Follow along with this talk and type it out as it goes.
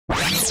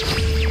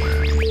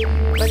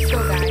Let's go,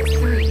 guys.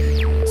 3,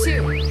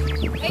 2.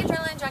 Hey,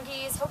 Adrenaline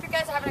Junkies. Hope you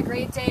guys are having a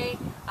great day.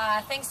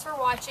 Thanks for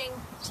watching.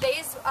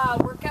 Today's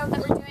workout that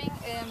we're doing,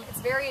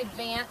 it's very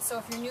advanced, so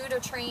if you're new to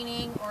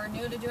training or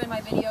new to doing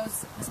my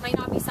videos, this might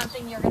not be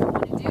something you're going to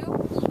want to do,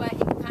 but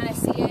you can kind of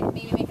see it and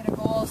maybe make it a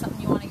goal, something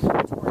you want to go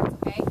towards,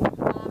 okay?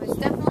 It's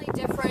definitely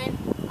different.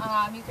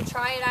 You can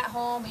try it at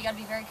home, but you got to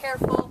be very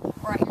careful,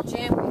 or at your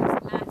gym where you have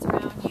some mats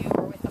around you,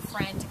 or with a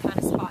friend to kind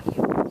of spot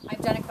you.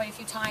 I've done it quite a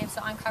few times,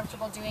 so I'm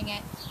comfortable doing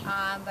it,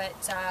 but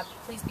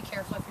please be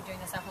careful if you're doing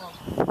this at home.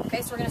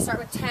 Okay, so we're going to start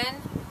with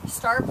 10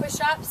 star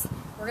push-ups.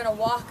 We're going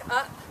to walk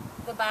up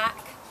the back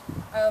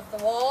of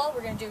the wall.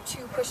 We're going to do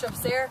 2 push-ups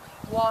there,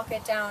 walk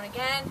it down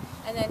again,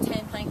 and then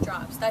 10 plank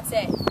drops. That's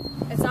it.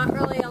 It's not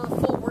really a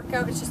full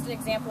workout, it's just an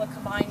example of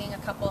combining a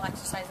couple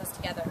exercises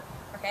together.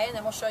 Okay, and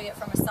then we'll show you it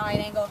from a side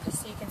angle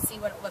so you can see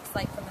what it looks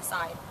like from the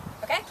side.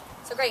 Okay,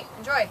 so great,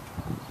 enjoy.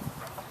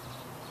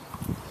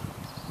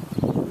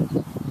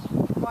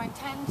 Going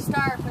 10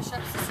 star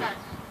push-ups to start.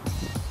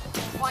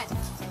 1,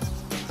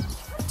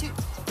 2,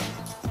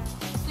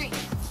 3,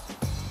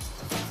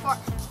 4,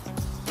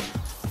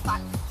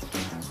 5,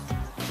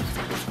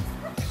 6,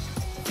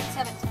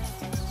 7,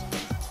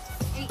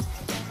 8,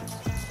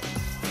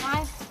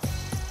 9,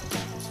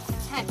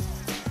 10.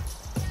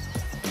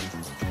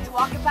 You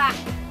walk it back.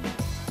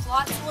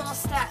 Lots of little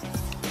steps.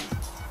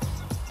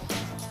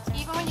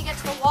 Even when you get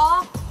to the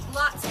wall,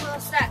 lots of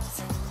little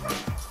steps.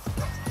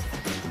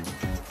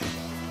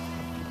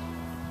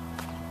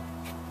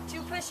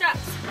 2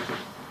 push-ups.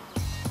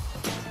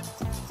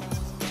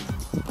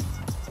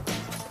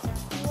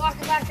 Walk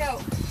it back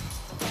out.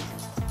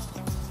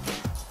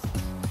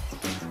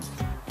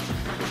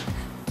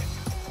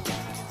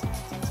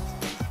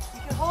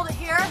 You can hold it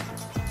here,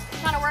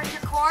 kind of work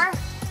your core,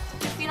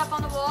 your feet up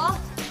on the wall.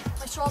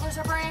 My shoulders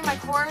are burning, my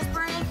core is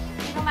burning,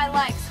 even my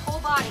legs, whole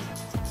body.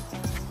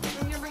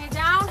 Then you're gonna bring it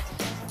down,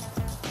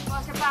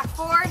 walk it back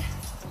forward,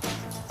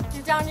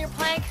 you're down to your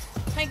plank,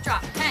 plank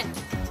drop. 10,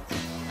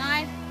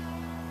 9,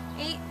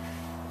 8,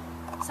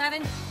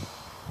 7,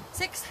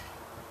 6,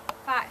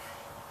 5,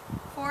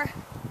 4,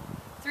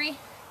 3,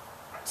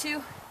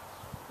 2,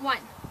 1.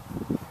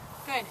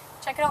 Good.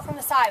 Check it out from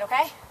the side,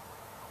 okay?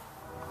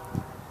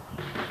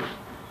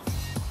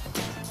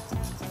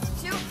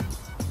 2,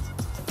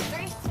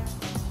 3,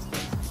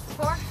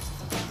 4,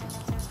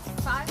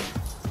 5,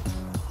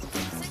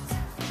 6,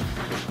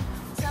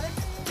 7,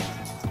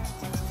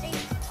 8,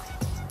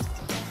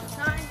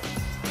 9,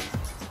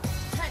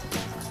 10.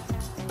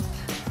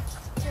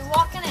 You're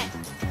walking it.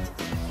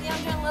 See,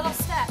 I'm doing little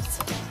steps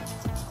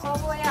all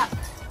the way up.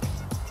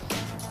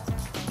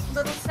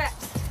 Little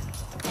steps.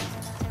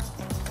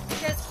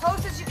 Get as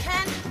close as you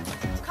can,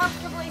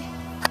 comfortably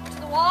to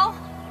the wall,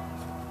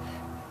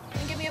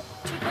 and give me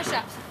 2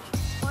 push-ups.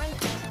 1,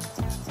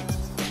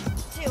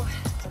 2.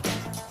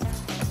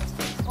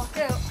 Walk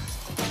out.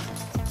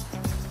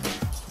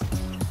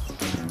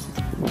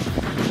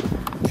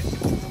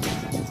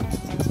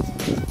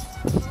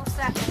 Little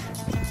steps.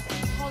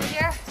 Hold it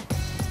here.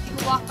 You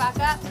can walk back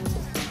up.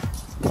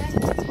 10,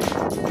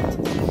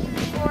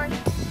 forward.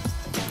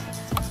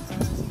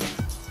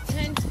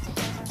 10, 9, 8,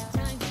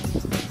 7,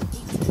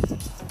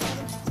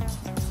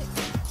 6,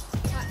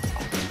 5,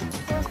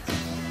 4,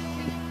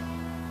 3,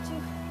 2,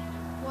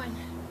 1.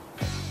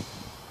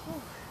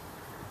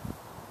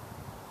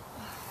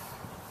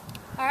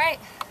 All right,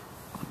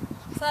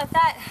 so that's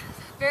that.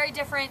 Very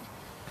different.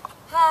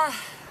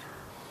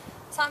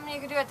 Something you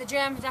can do at the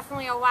gym.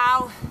 Definitely a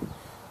wow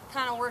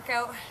kind of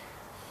workout.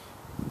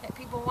 Get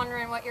people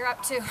wondering what you're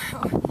up to.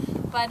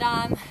 But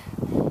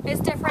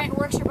it's different. It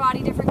works your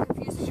body different.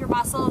 Confuses your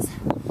muscles.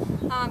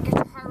 Get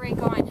your heart rate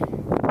going. So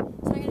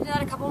I'm going to do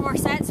that a couple more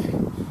sets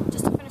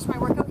just to finish my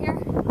workout here.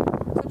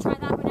 So try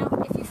that one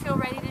out if you feel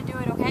ready to do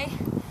it, okay?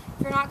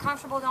 If you're not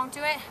comfortable, don't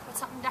do it, but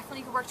something definitely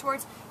you can work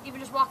towards, even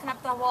just walking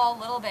up the wall a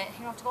little bit.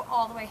 You don't have to go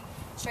all the way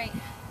straight.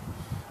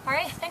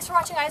 Alright, thanks for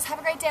watching, guys. Have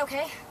a great day,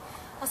 okay?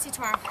 I'll see you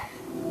tomorrow.